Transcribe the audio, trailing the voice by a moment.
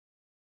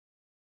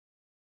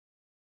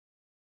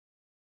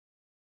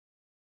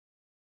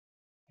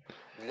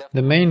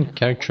The main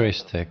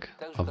characteristic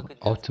of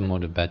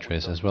automotive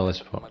batteries, as well as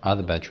for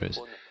other batteries,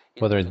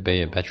 whether it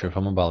be a battery for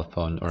a mobile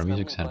phone or a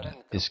music center,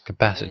 is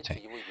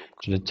capacity.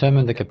 To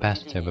determine the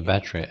capacity of a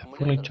battery, a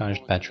fully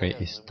charged battery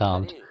is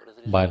stopped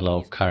by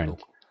low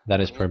current,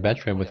 that is, for a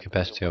battery with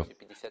capacity of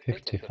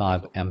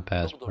 55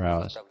 amperes per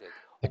hour.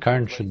 The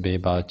current should be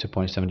about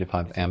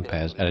 2.75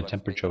 amperes at a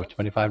temperature of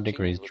 25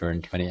 degrees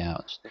during 20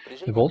 hours.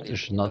 The voltage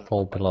should not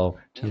fall below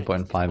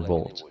 10.5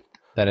 volts.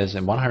 That is,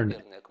 a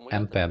 100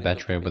 ampere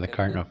battery with a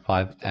current of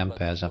 5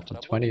 amperes after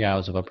 20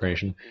 hours of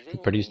operation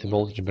should produce the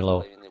voltage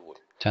below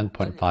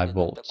 10.5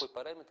 volts.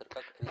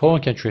 The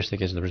following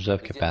characteristic is the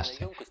reserve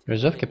capacity. The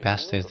reserve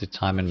capacity is the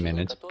time in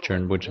minutes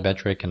during which a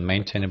battery can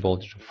maintain a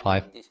voltage of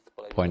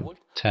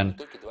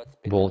 5.10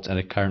 volts at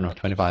a current of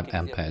 25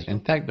 amperes. In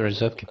fact, the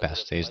reserve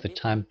capacity is the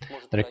time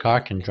that a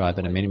car can drive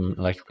at a minimum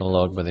electrical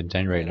load with the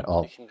generator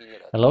off.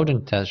 A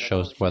loading test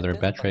shows whether a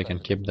battery can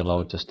keep the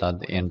load to start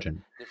the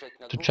engine.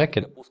 To check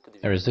it,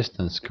 a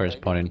resistance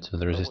corresponding to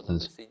the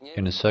resistance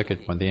in a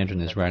circuit when the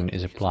engine is running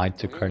is applied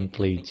to current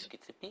leads.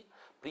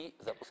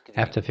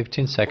 After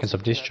 15 seconds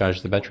of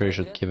discharge, the battery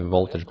should keep a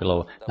voltage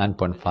below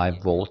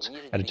 9.5 volts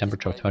at a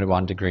temperature of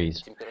 21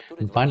 degrees.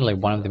 And finally,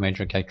 one of the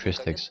major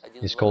characteristics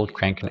is called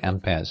cranking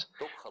amperes.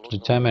 To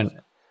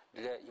determine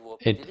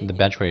it, the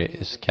battery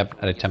is kept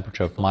at a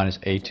temperature of minus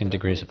 18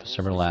 degrees for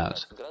several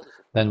hours.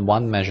 Then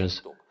one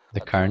measures the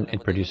current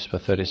it produces for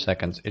 30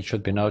 seconds. It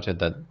should be noted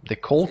that the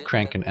cold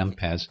cranking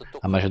amperes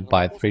are measured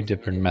by three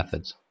different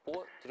methods.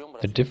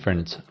 The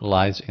difference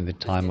lies in the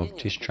time of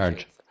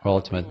discharge or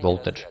ultimate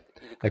voltage.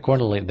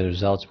 Accordingly, the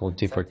results will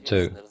differ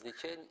too.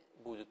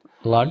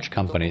 Large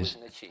companies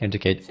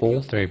indicate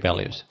all three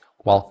values,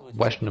 while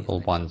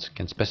questionable ones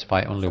can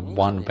specify only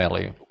one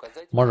value.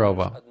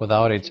 Moreover,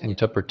 without its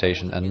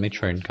interpretation and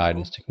metering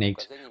guidance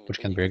techniques, which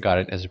can be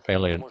regarded as a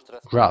failure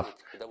graph,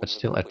 but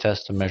still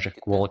attest to measure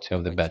quality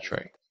of the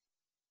battery.